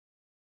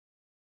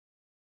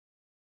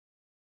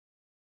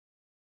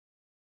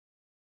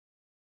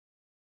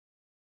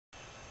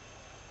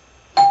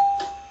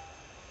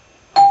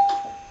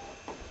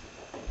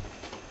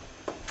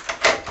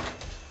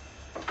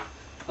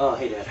Oh,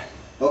 hey, Dad.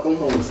 Welcome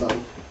home,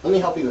 son. Let me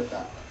help you with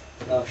that.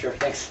 Oh, sure,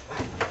 thanks.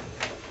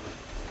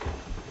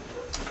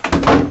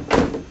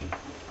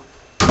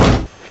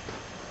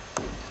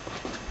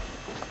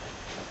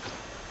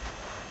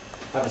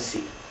 Have a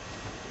seat.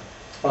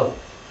 Oh.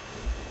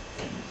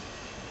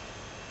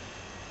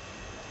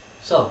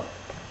 So,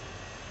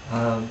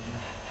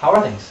 how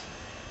are things?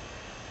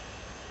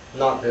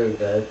 Not very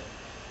good.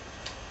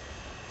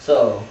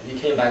 So, you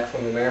came back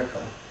from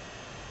America.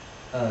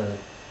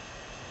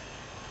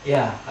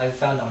 Yeah, I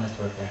found honest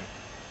work there.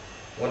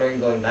 When are you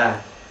going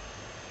back?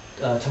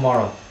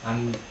 Tomorrow.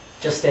 I'm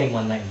just staying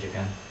one night in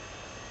Japan.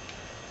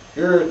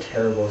 You're a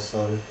terrible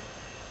son.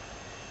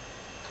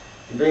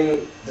 You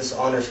bring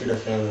dishonor to the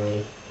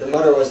family. Your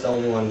mother was the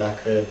only one that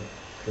could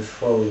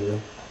control you.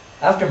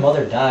 After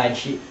Mother died,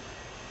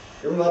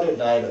 Your mother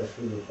died of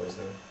food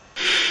poisoning.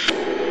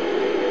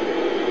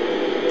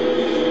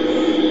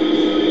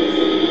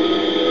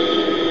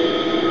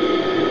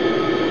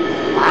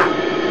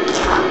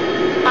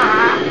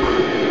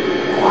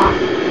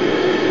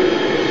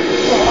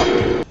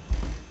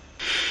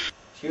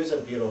 She was a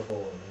beautiful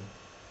woman.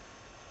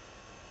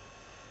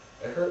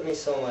 It hurt me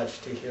so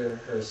much to hear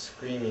her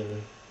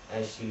screaming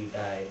as she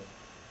died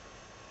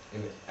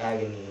in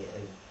agony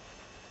and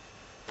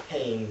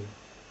pain.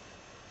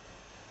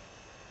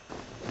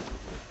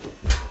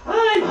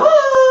 I'm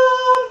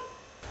home!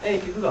 Hey,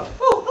 Kikugo.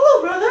 Oh,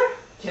 hello, brother!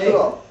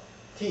 Kikugo,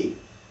 tea.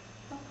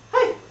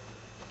 Hi!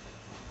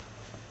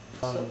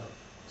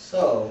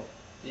 So,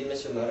 do you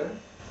miss your mother?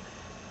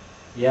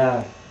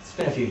 Yeah, it's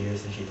been a few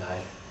years since she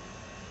died.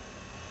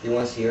 You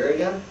want to see her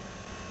again?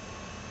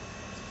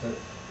 What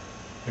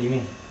do you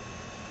mean?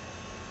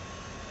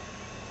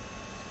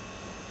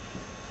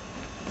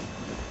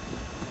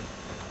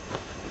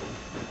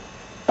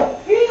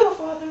 Here you go,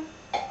 Father.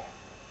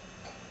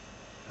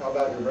 How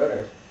about your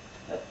brother?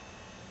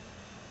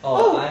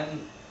 Oh,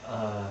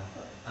 Oh.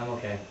 I'm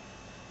okay.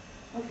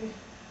 Okay.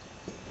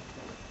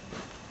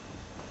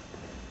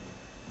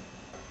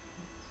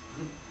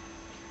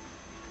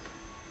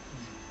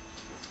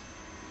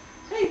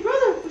 Hey,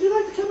 brother, would you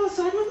like to come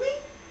outside with me?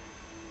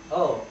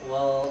 Oh,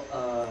 well,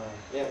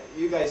 Yeah,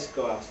 you guys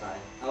go outside.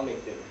 I'll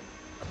make dinner.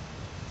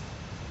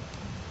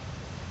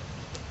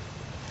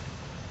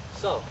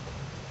 So,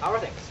 how are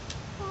things?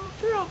 Oh,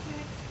 they're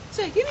okay.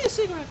 Say, give me a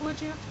cigarette,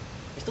 would you?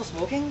 You're still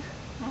smoking?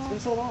 It's been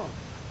so long.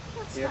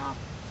 Let's Here. stop.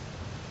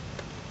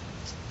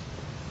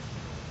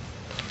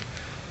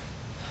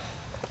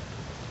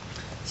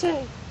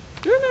 Say,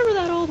 do you remember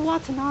that old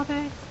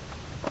Watanabe?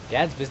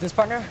 Dad's business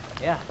partner?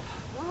 Yeah.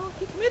 Well,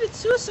 he committed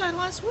suicide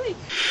last week.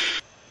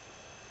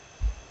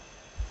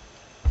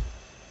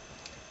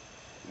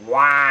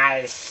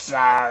 Why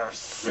so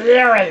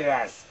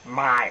serious,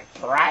 my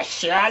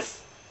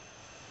precious?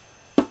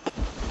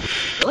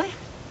 Really?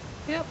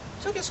 Yep,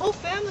 took his whole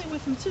family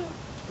with him, too.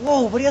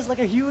 Whoa, but he has like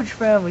a huge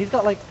family. He's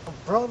got like a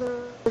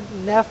brother,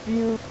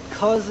 nephew,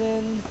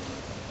 cousin,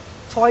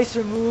 twice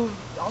removed,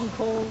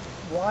 uncle,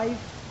 wife,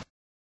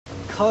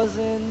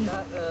 cousin.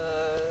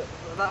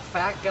 That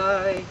fat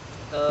guy.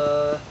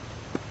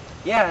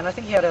 Yeah, and I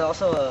think he had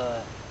also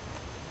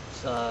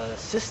a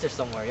sister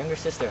somewhere, younger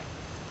sister.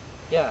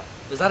 Yeah.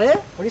 Is that it?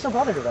 What are you so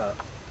bothered about?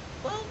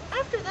 Well,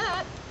 after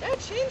that, Dad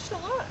changed a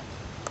lot.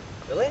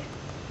 Really?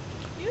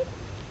 Yep.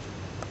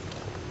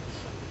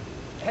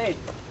 Hey,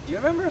 do you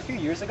remember a few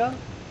years ago?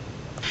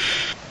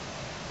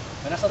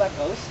 When I saw that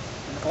ghost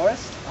in the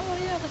forest? Oh,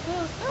 yeah, the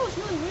ghost. That was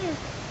really weird.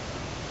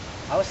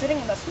 I was sitting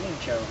in that swinging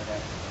chair over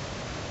there.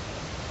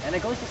 And a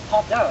ghost just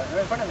popped out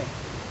right in front of me.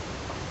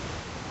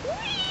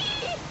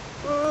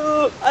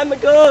 Ooh, I'm a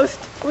ghost!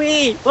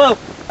 Wee! Whoa! Ooh,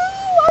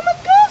 I'm a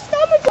ghost!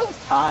 I'm a ghost!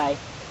 Hi.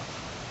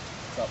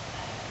 So,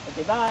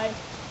 okay, bye.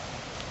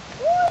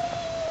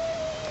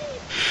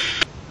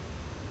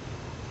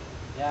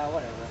 Yeah,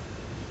 whatever.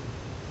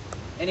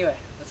 Anyway,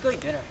 let's go eat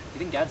dinner. You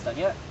think Dad's done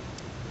yet?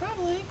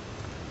 Probably.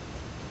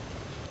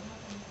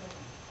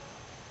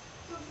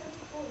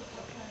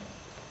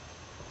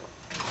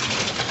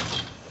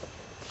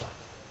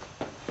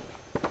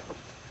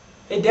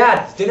 Hey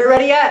Dad, is dinner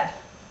ready yet?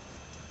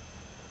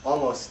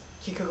 Almost.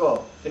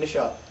 Kikugo, finish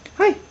up.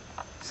 Hi.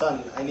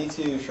 Son, I need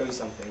to show you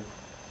something.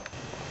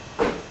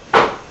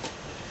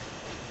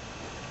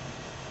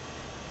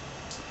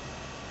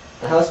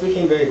 The house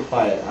became very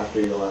quiet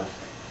after you left.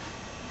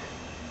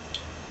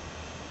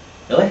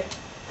 Really?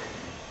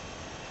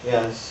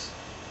 Yes.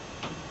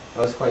 I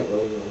was quite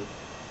lonely.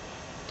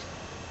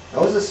 I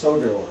was a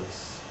soldier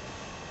once.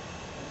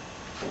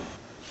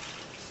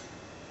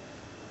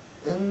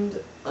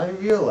 And I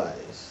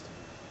realized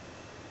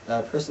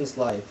that a person's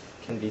life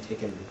can be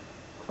taken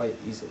quite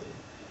easily.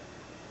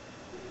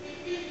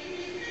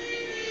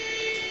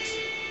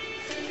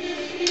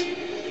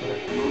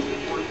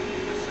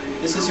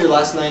 This is your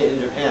last night in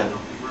Japan,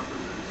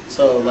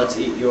 so let's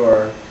eat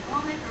your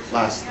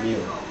last meal.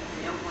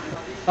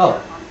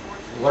 Oh,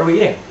 what are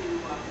we eating?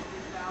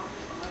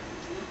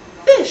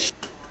 Fish.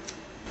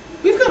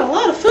 We've got a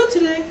lot of food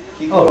today.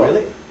 Oh,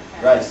 really?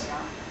 Rice.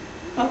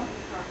 Oh.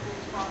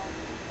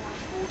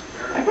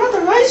 I brought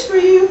the rice for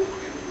you.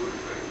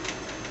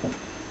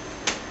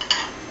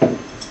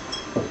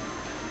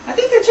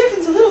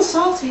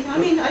 salty. I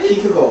mean, I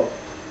didn't. Kikuko,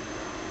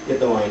 get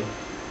the wine.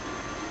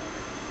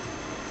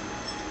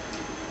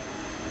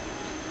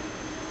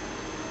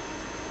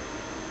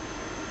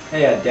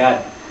 Hey,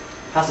 Dad,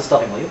 pass the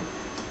stuffing, will you?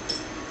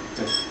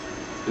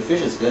 The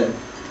fish is good.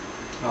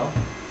 Oh.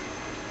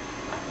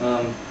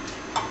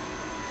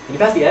 Can you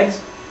pass the eggs?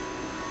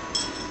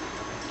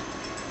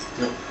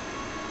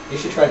 You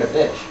should try the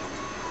fish.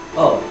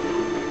 Oh.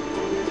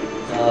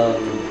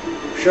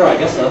 Sure, I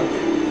guess so.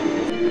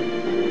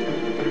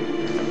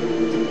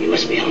 You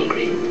must be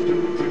hungry.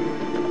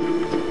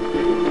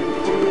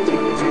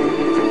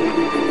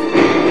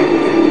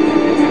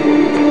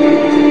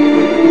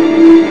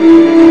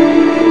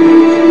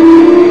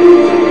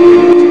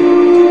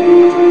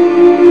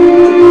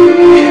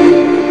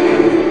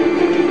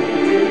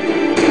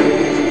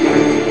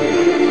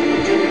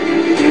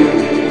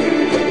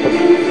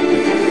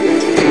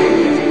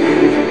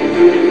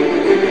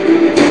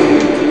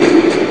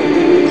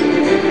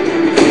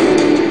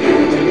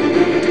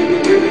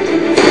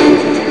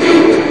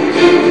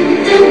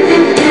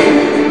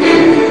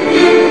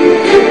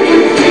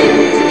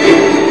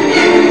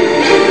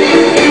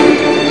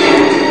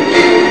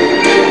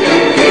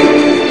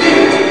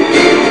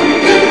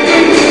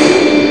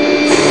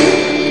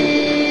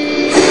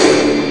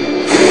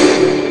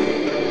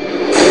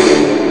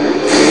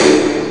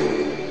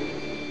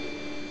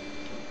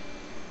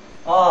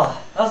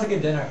 Oh, that was a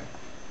good dinner.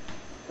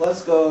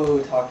 Let's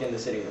go talk in the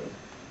sitting room.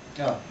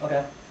 Oh,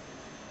 okay.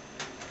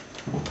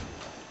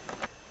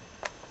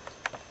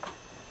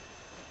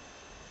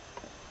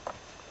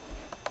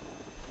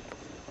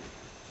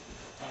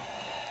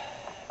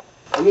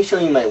 Let me show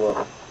you my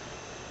will.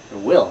 Your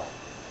will?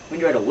 When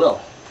you write a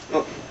will?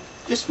 Oh,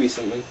 just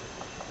recently.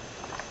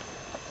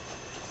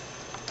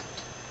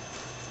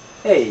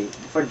 Hey,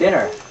 for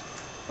dinner,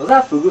 was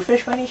that fugu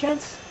fish by any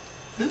chance?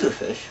 Fugu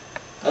fish?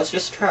 That's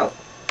just trout.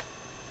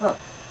 Huh.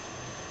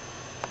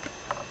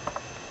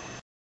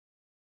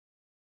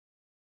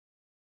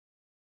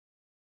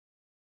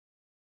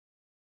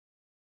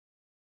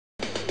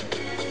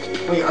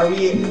 Wait, are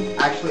we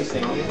actually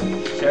singing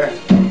it? Sure.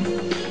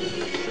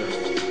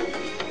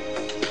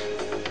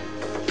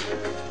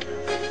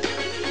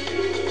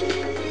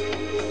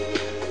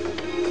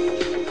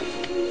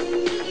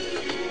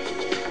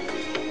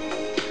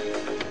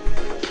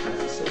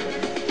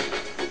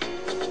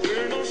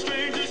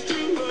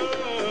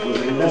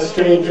 No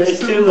strangers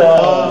to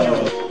love.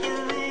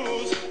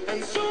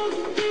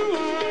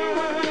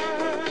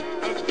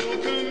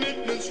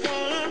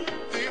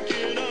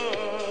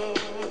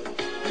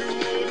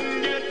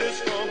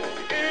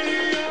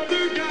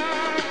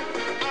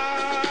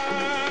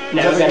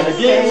 Never gonna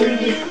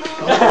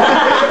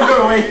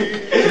Wait,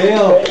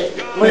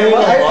 Wait,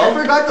 what? I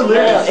forgot the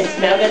lyrics. It's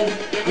now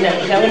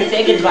gonna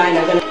say goodbye and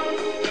I'm gonna.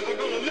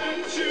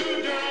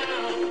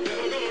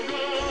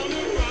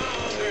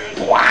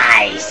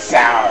 Why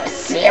so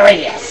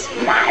serious,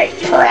 my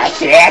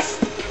precious?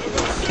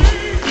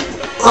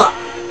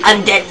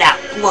 I'm dead now.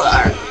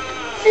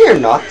 Fear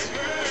not.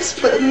 Tis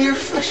but a mere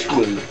flesh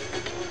wound.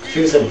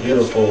 She was a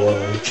beautiful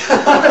woman.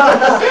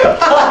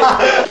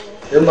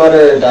 Your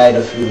mother died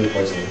of food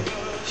poisoning.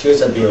 She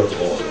was a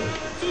beautiful woman.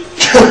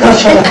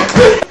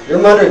 Your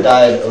mother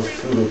died of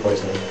food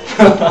poisoning.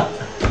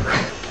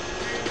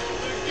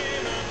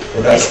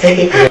 What did I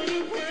say?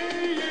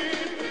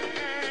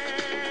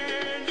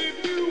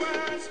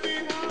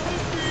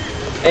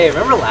 Hey,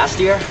 remember last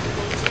year?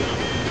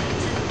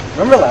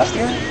 Remember last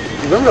year?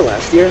 Remember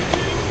last year? Do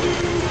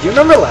you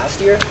remember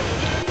last year?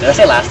 Did I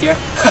say last year?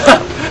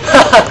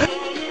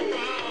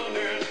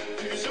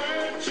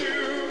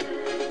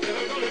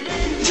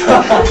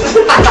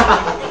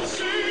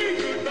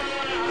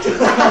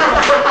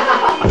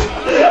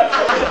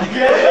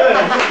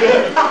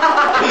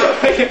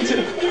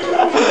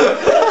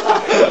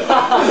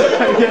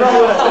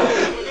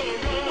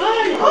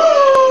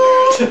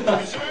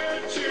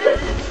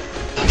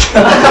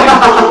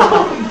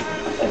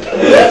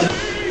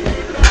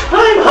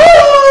 I'm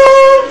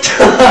home!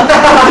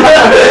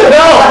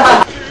 No!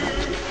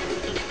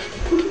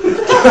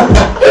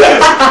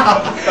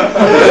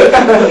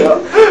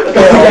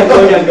 Go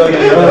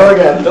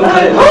again. Don't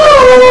cut it.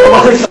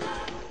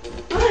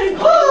 I'm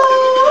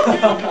home!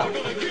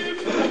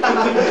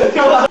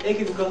 Hey,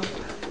 Kikuko.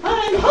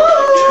 I'm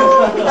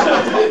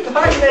home! I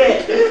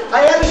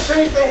had a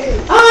straight face!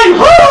 I'm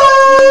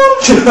home!